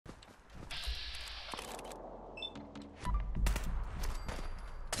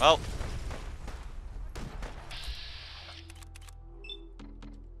Well.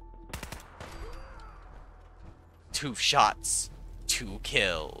 Two shots, two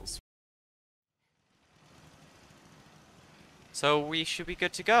kills. So we should be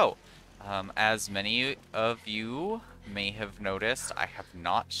good to go. As many of you may have noticed, I have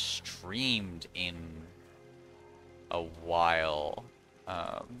not streamed in a while.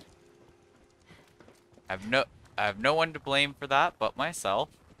 I have no one to blame for that but myself.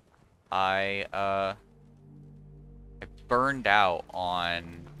 I burned out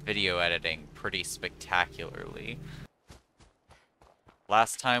on video editing pretty spectacularly.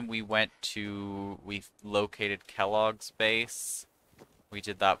 Last time we located Kellogg's base. We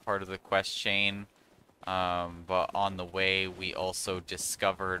did that part of the quest chain. But on the way, we also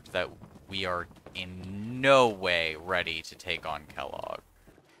discovered that we are in no way ready to take on Kellogg.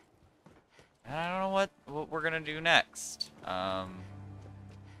 And I don't know what we're gonna do next.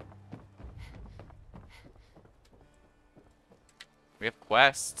 We have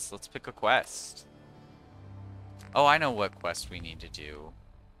quests. Let's pick a quest. Oh, I know what quest we need to do.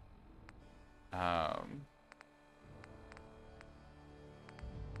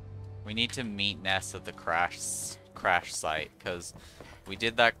 We need to meet Ness at the crash site, because we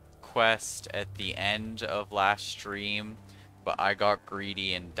did that quest at the end of last stream, but I got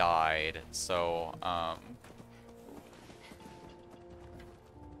greedy and died, so,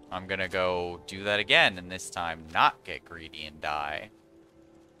 I'm gonna go do that again, and this time not get greedy and die.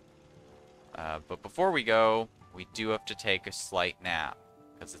 But before we go, we do have to take a slight nap,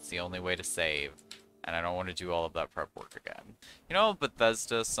 because it's the only way to save. And I don't want to do all of that prep work again. You know,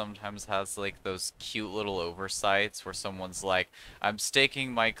 Bethesda sometimes has, like, those cute little oversights where someone's like, I'm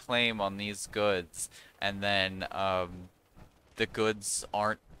staking my claim on these goods, and then, the goods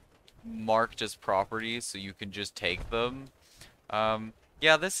aren't marked as property, so you can just take them.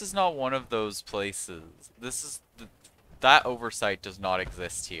 Yeah, this is not one of those places. That oversight does not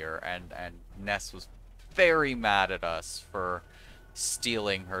exist here, and Ness was very mad at us for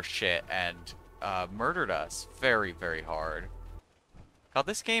stealing her shit and murdered us very, very hard. God,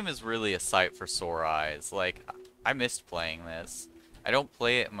 this game is really a sight for sore eyes. Like, I missed playing this. I don't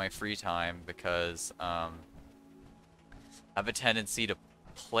play it in my free time because I have a tendency to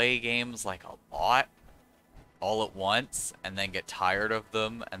play games like a lot all at once and then get tired of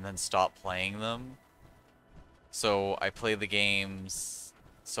them and then stop playing them. So I play the games,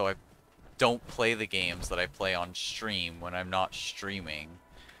 so I don't play the games that I play on stream when I'm not streaming.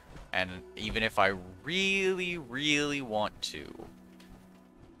 And even if I really, really want to,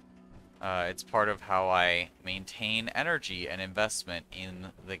 it's part of how I maintain energy and investment in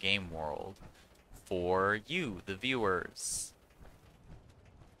the game world for you, the viewers.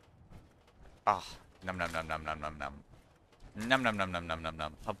 Ah, num num num num num num num. Num num num num num num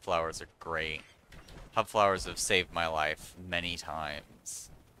num. Hub flowers are great. Hub flowers have saved my life many times.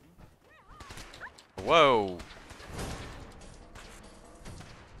 Whoa!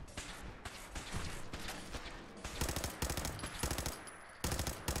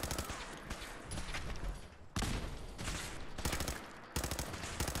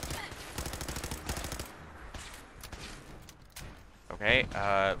 Okay,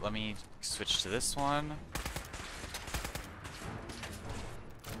 let me switch to this one.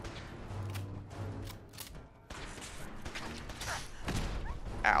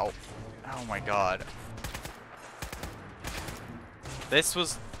 Ow. Oh my god. This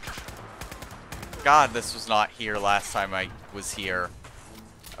was... God, this was not here last time I was here.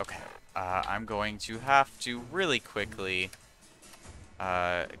 Okay, I'm going to have to really quickly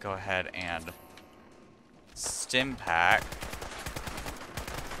go ahead and stim pack.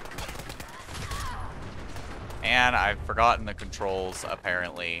 And I've forgotten the controls,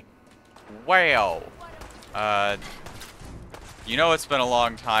 apparently. Wow! You know it's been a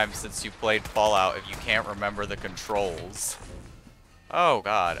long time since you played Fallout if you can't remember the controls. Oh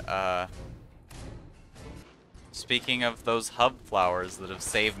god, speaking of those hub flowers that have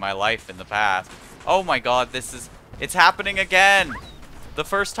saved my life in the past. Oh my god, it's happening again! The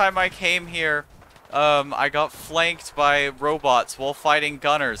first time I came here, I got flanked by robots while fighting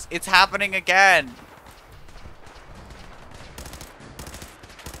gunners. It's happening again!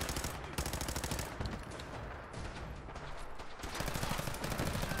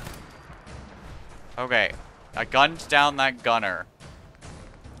 Okay, I gunned down that gunner.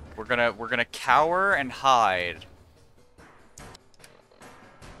 We're gonna cower and hide.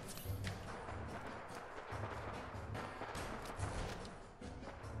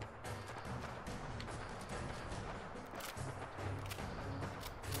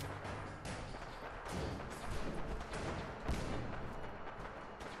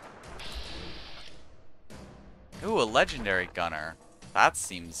 Ooh, a legendary gunner. That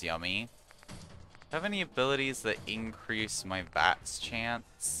seems yummy. Do I have any abilities that increase my VATS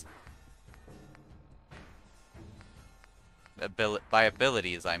chance? By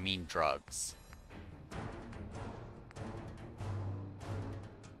abilities, I mean drugs.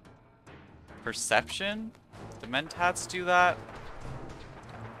 Perception? Do mentats do that?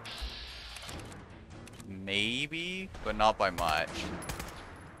 Maybe, but not by much.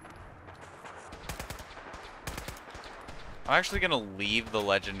 I'm actually gonna leave the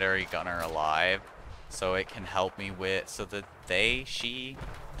legendary gunner alive so it can help me with, so that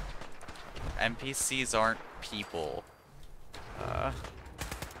NPCs aren't people.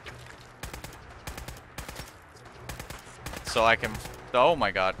 So I can, oh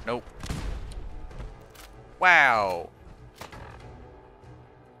my god, nope. Wow.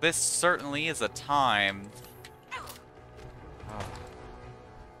 This certainly is a time. Oh.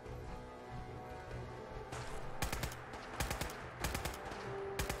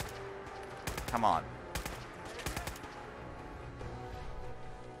 Come on.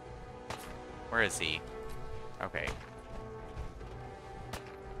 Where is he? Okay.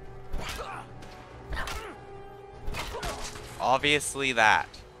 Obviously that.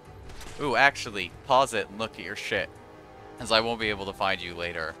 Ooh, actually, pause it and look at your shit. As I won't be able to find you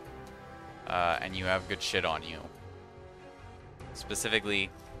later. And you have good shit on you.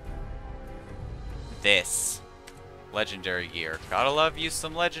 Specifically, this. Legendary gear. Gotta love you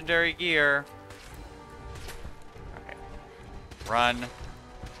some legendary gear. Okay. Run.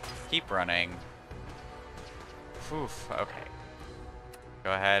 Keep running. Oof, okay.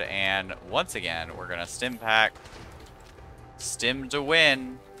 Go ahead and, once again, we're gonna stim pack. Stim to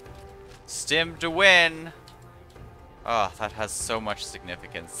win. Stim to win. Oh, that has so much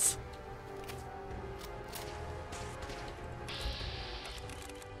significance.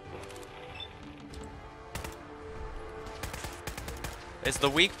 Is the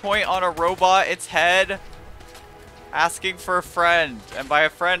weak point on a robot its head? Asking for a friend. And by a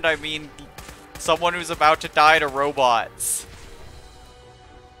friend, I mean someone who's about to die to robots.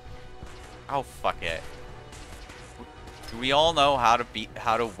 Oh, fuck it. Do we all know how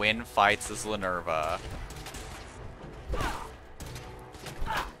to win fights as Lanerva?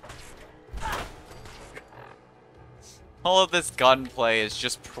 All of this gunplay is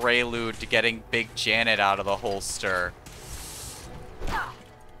just prelude to getting Big Janet out of the holster.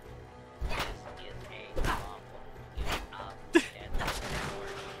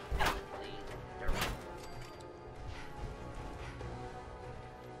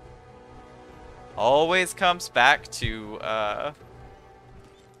 Always comes back to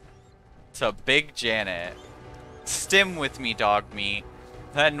Big Janet. Stim with me, dog me.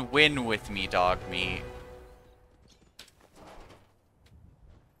 Then win with me, dog me.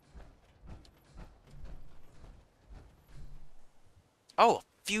 Oh,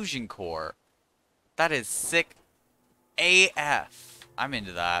 fusion core. That is sick AF. I'm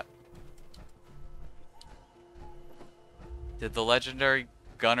into that. Did the legendary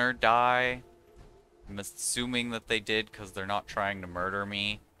gunner die? I'm assuming that they did because they're not trying to murder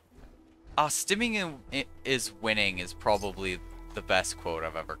me. Stimming is winning is probably the best quote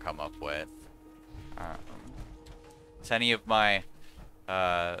I've ever come up with. To any of my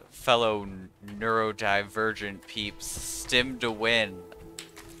fellow neurodivergent peeps, stim to win.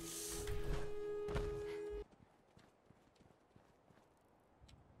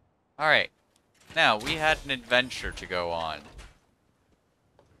 Alright, now we had an adventure to go on.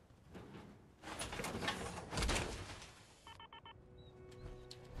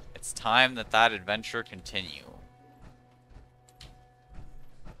 It's time that adventure continue.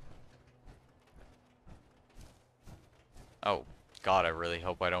 Oh, God, I really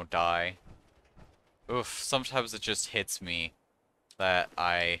hope I don't die. Oof, sometimes it just hits me that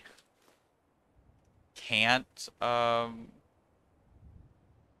I can't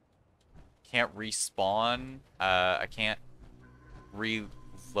respawn. I can't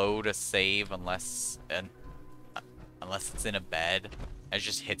reload a save unless it's in a bed. It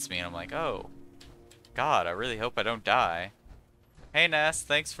just hits me and I'm like, oh, God, I really hope I don't die. Hey, Ness,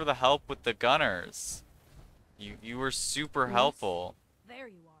 thanks for the help with the gunners. You were super helpful. There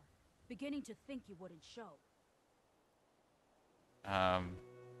you are. Beginning to think you wouldn't show.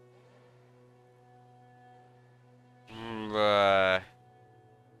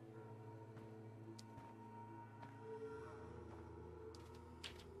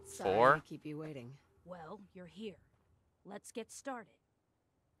 Sorry to keep you waiting. Well, you're here. Let's get started.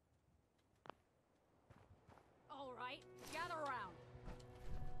 All right, gather around.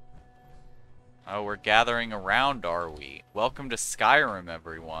 Oh, we're gathering around, are we? Welcome to Skyrim,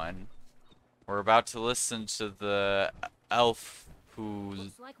 everyone. We're about to listen to the elf who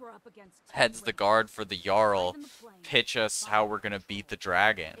Looks like we're up against 10 heads the raiders. guard for the Jarl Dive in the plane, pitch us follow how we're the gonna beat the patrol.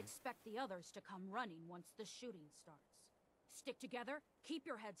 dragon. Expect the others to come running once the shooting starts. Stick together, keep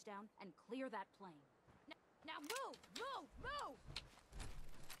your heads down, and clear that plane. Now move! Move! Move!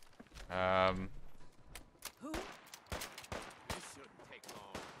 Who? This shouldn't take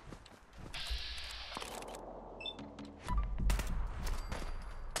long.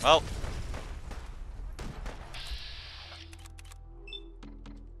 Well.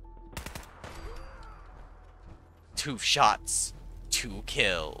 Two shots, 2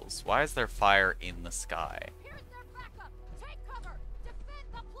 kills. Why is there fire in the sky? Here's their backup! Take cover!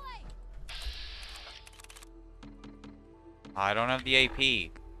 Defend the plane! I don't have the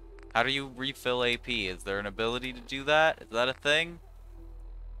AP. How do you refill AP? Is there an ability to do that? Is that a thing?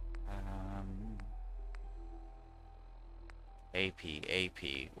 AP.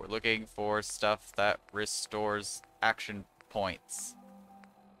 We're looking for stuff that restores action points.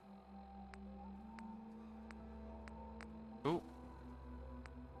 Ooh.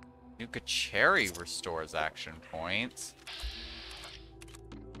 Nuka Cherry restores action points.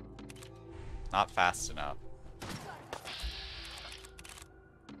 Not fast enough.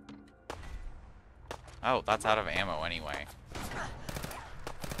 Oh, that's out of ammo anyway.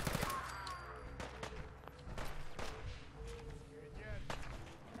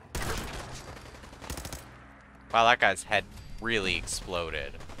 Wow, that guy's head really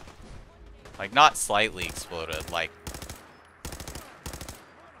exploded. Like, not slightly exploded, like...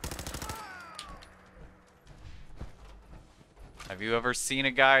 Have you ever seen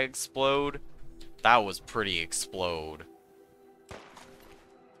a guy explode? That was pretty explode.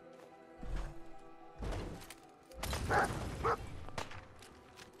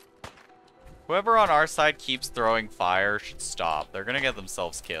 Whoever on our side keeps throwing fire should stop. They're gonna get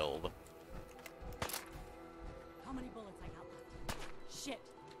themselves killed. How many bullets I got left? Shit!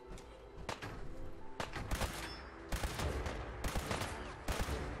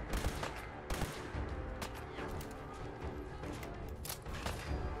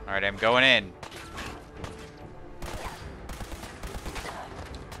 Alright, I'm going in.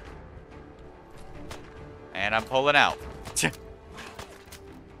 And I'm pulling out.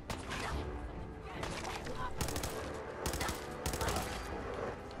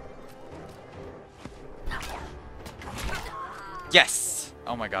 Yes!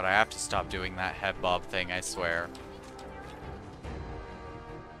 Oh my god, I have to stop doing that head bob thing, I swear.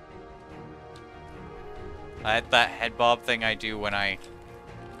 That head bob thing I do when I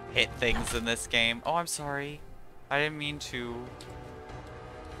hit things in this game. Oh, I'm sorry. I didn't mean to.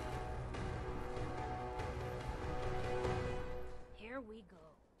 Here we go.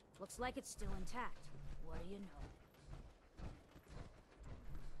 Looks like it's still intact. What do you know?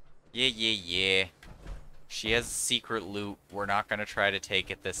 Yeah. She has secret loot. We're not gonna try to take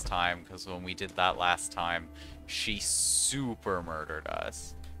it this time, because when we did that last time, she super murdered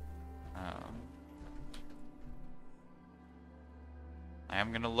us. I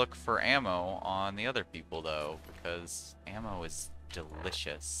am gonna look for ammo on the other people, though, because ammo is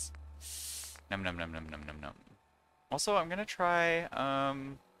delicious. Num num num num num num num. Also, I'm gonna try, I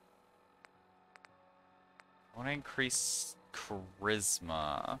wanna increase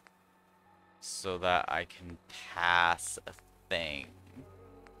charisma so that I can pass a thing.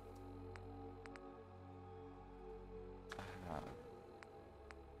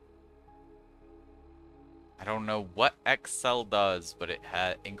 I don't know what Excel does, but it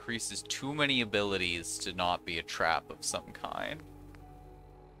increases too many abilities to not be a trap of some kind.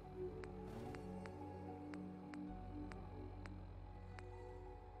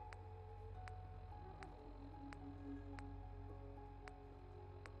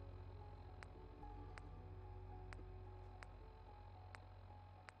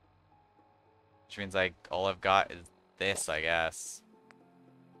 Which means like all I've got is this, I guess.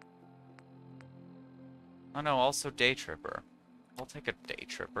 Oh no, also Day Tripper. I'll take a Day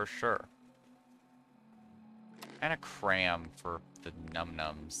Tripper, sure. And a cram for the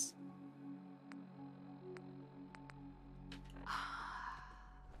num-nums.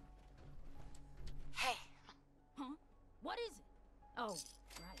 Hey, Huh? What is it? Oh,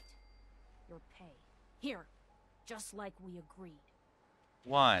 right. Your pay. Here. Just like we agreed.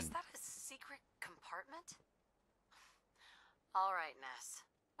 One. is that a secret compartment? All right, Ness.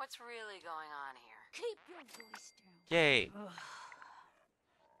 What's really going on here? Keep your voice down. Yay.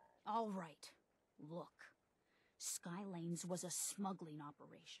 All right. Look. Skylanes was a smuggling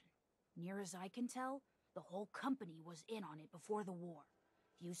operation. Near as I can tell, the whole company was in on it before the war.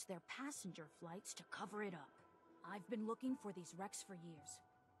 Used their passenger flights to cover it up. I've been looking for these wrecks for years.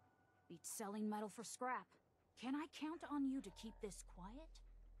 Beats selling metal for scrap. Can I count on you to keep this quiet?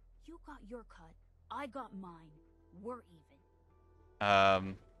 You got your cut, I got mine. We're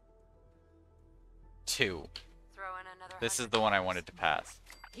even. 2. Throw in another This is 100 the one I bucks. wanted to pass.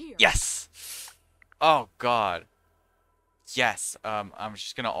 Here. Yes! Oh, God. Yes, I'm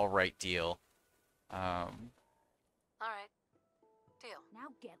just gonna alright deal. All right. Deal. Now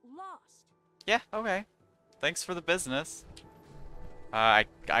get lost. Yeah, okay. Thanks for the business. I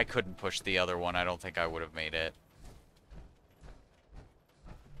couldn't push the other one. I don't think I would have made it.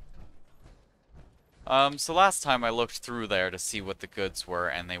 So last time I looked through there to see what the goods were,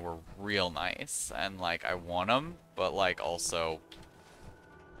 and they were real nice. And, like, I want them, but, like, also,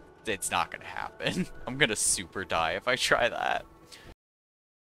 it's not gonna happen. I'm gonna super die if I try that.